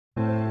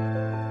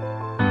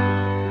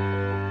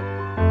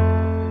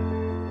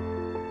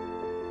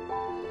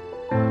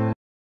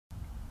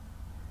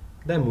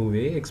The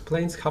movie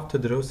explains how to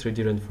draw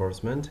 3D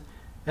reinforcement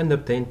and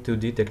obtain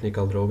 2D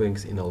technical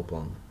drawings in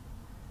Allplan.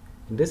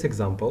 In this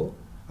example,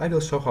 I will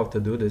show how to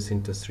do this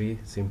into 3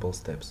 simple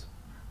steps.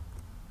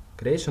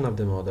 Creation of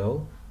the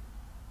model,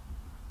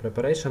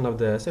 preparation of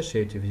the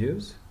associative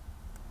views,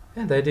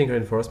 and adding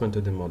reinforcement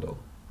to the model.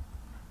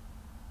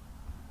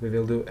 We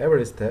will do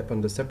every step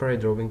on the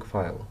separate drawing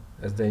file.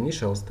 As the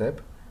initial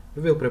step,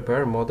 we will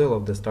prepare a model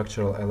of the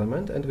structural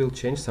element and will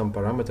change some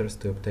parameters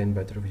to obtain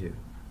better view.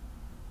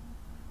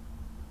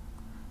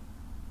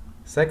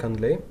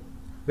 Secondly,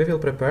 we will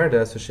prepare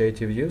the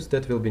associative views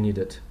that will be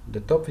needed, the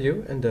top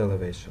view and the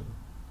elevation.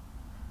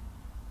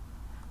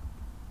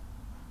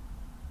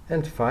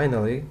 And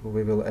finally,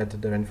 we will add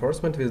the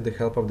reinforcement with the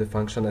help of the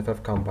function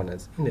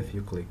ffComponents in a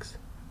few clicks.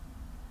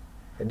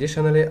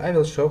 Additionally, I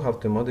will show how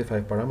to modify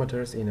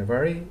parameters in a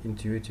very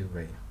intuitive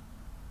way.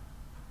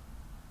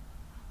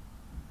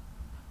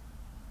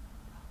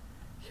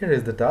 Here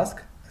is the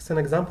task. As an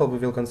example, we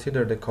will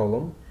consider the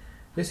column.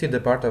 You see the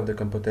part of the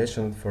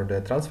computation for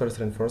the transverse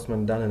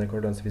reinforcement done in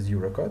accordance with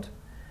Eurocode.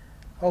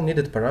 All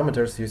needed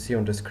parameters you see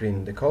on the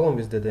screen. The column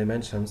with the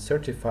dimensions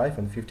 35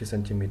 and 50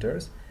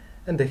 centimeters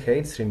and the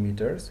height 3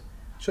 meters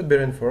should be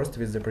reinforced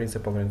with the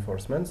principal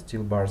reinforcement,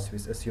 steel bars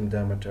with assumed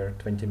diameter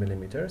 20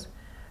 millimeters,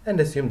 and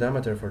assumed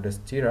diameter for the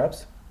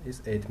stirrups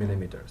is 8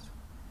 millimeters.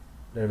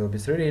 There will be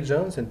 3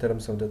 regions in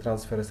terms of the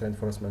transverse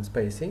reinforcement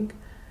spacing,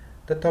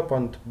 the top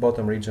and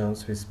bottom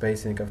regions with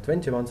spacing of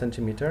 21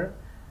 centimeter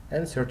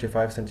and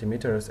 35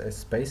 centimeters as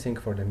spacing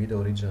for the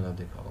middle region of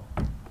the column.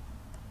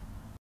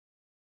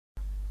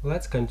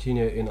 Let's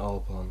continue in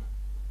Allplan.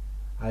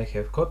 I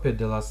have copied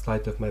the last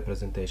slide of my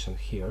presentation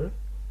here.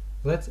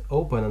 Let's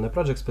open on a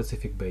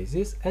project-specific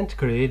basis and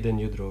create the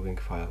new drawing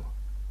file,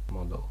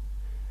 model.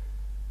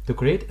 To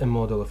create a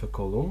model of a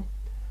column,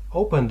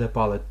 open the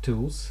palette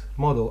Tools,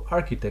 Model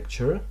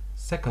Architecture,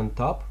 second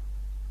tab,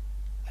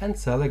 and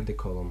select the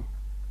column.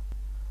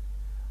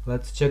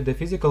 Let's check the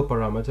physical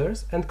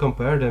parameters and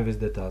compare them with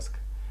the task.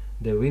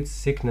 The width,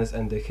 thickness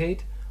and the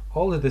height,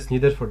 all that is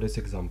needed for this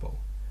example.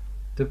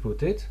 To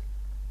put it,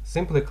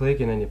 simply click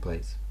in any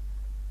place.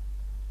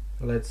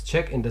 Let's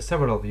check in the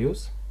several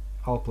views,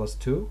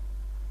 Alt+2,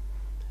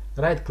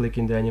 right-click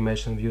in the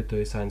animation view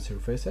to assign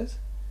surfaces,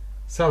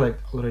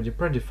 select already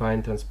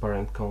predefined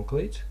transparent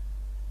concrete,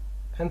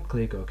 and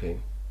click OK.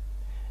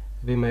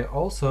 We may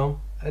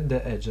also add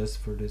the edges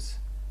for this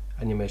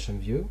animation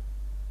view.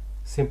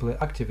 Simply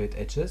activate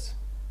edges.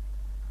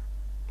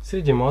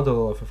 3D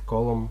model of a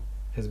column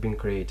has been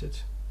created.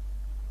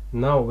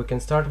 Now we can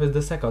start with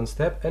the second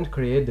step and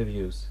create the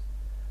views.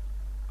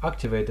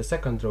 Activate the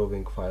second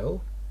drawing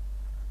file.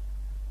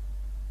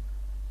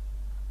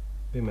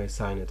 We may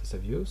assign it as a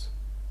views.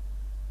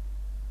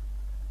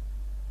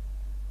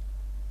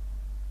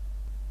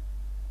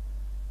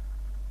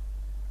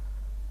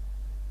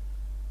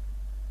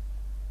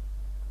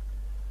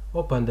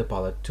 Open the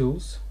palette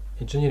Tools,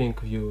 Engineering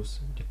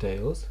Views,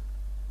 Details.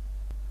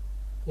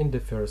 In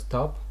the first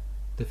tab,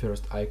 the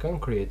first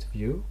icon, Create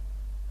View.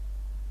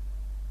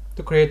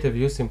 To create a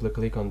view, simply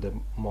click on the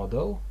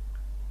model,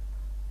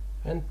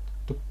 and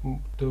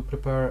to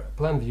prepare a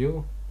plan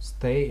view,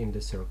 stay in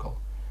the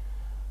circle.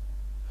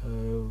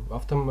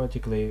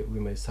 Automatically we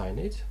may assign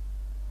it.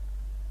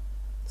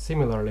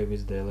 Similarly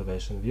with the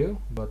elevation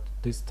view, but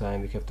this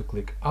time we have to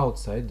click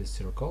outside the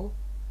circle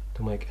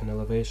to make an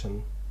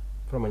elevation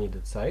from a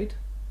needed side.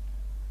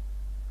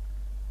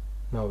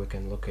 Now we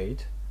can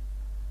locate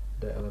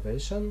the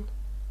elevation,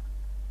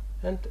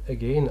 and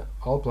again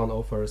Allplan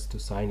offers to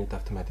assign it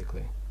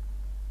automatically.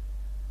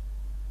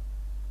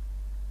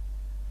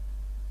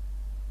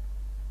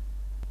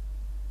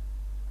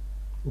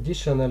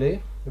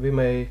 Additionally, we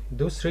may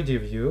do 3D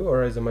view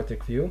or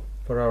isometric view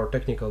for our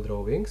technical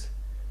drawings.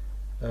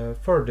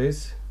 For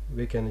this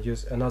we can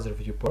use another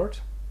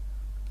viewport.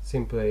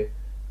 Simply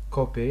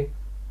copy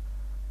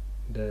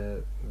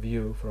the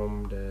view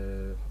from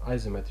the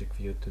isometric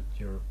view to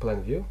your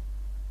plan view.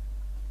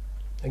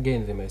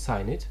 Again we may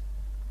assign it.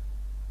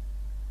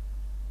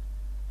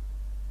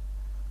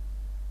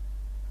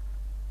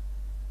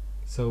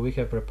 So we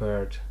have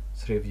prepared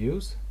 3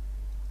 views.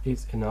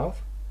 It's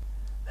enough.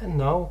 And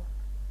now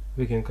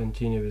we can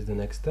continue with the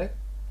next step.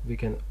 We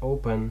can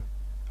open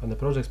on a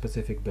project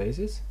specific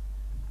basis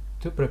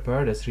to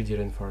prepare the 3D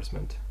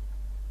reinforcement.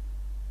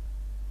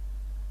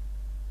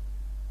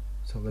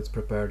 So let's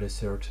prepare the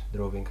third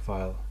drawing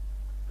file,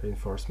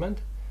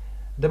 reinforcement.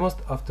 The most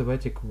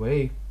automatic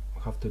way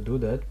we have to do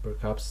that,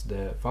 perhaps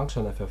the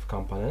function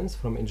ffComponents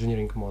from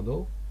engineering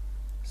model.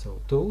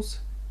 So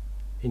Tools,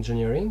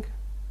 Engineering,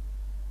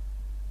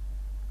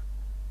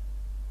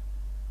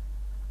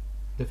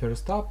 the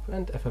first tab,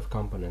 and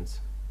ffComponents.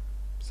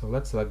 So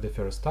let's select the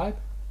first type.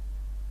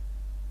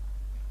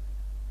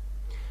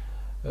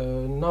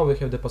 Now we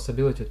have the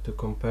possibility to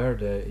compare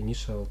the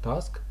initial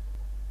task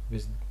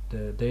with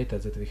the data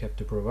that we have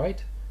to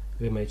provide.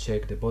 We may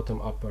check the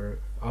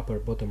upper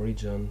bottom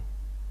region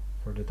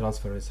for the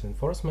transverse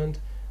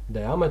reinforcement,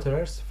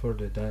 diameters for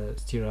the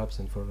stirrups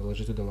and for the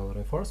longitudinal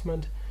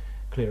reinforcement,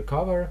 clear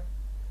cover,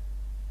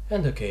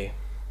 and OK.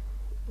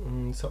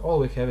 So all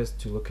we have is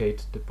to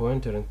locate the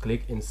pointer and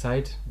click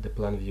inside the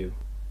plan view.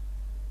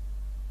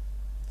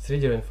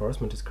 3D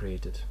reinforcement is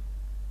created.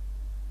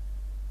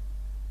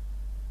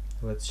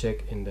 Let's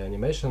check in the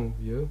animation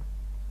view.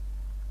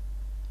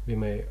 We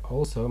may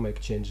also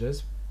make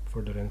changes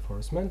for the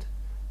reinforcement.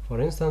 For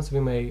instance, we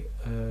may,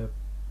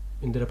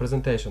 in the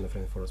representation of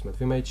reinforcement,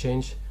 we may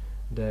change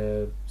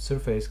the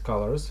surface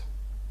colors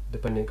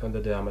depending on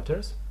the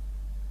diameters.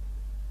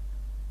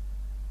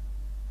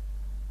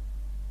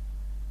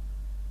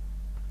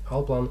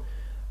 Allplan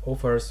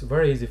offers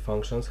very easy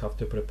functions how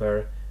to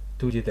prepare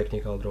 2D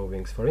technical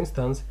drawings. For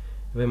instance,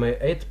 we may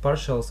add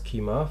partial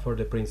schema for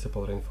the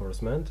principal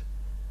reinforcement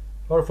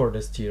or for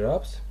the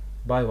stirrups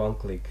by one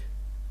click.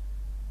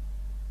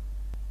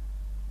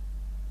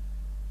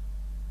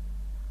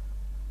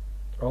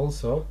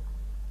 Also,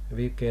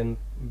 we can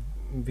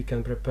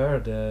prepare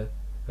the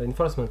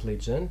reinforcement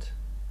legend.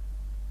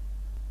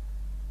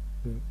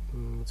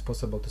 It's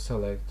possible to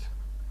select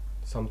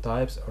some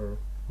types or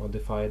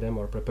modify them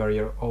or prepare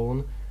your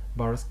own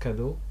bar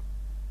schedule.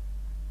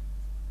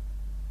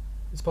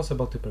 It's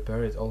possible to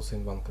prepare it also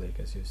in one click,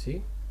 as you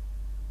see.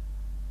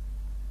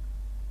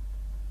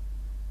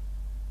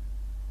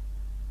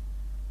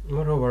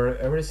 Moreover,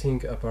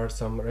 everything apart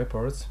some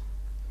reports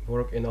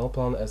work in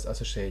Allplan as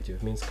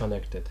associative, means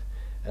connected,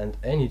 and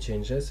any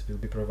changes will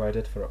be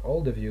provided for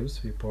all the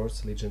views,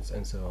 reports, legends,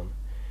 and so on.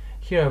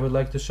 Here I would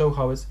like to show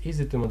how it's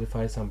easy to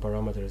modify some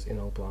parameters in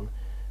Allplan.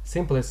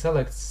 Simply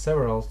select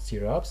several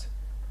stirrups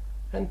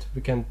and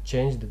we can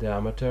change the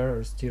diameter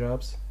or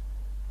stirrup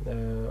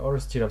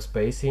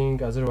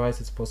spacing. Otherwise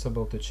it's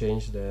possible to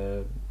change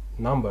the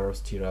number of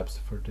stirrups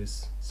for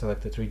this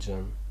selected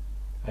region.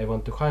 I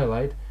want to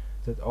highlight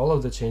that all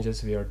of the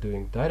changes we are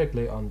doing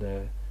directly on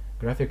the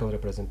graphical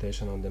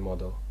representation on the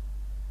model.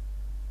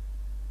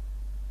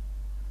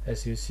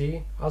 As you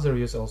see, other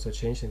views also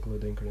change,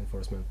 including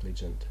reinforcement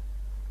legend.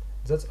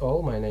 That's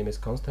all. My name is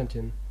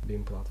Konstantin,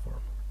 BIM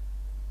Platform.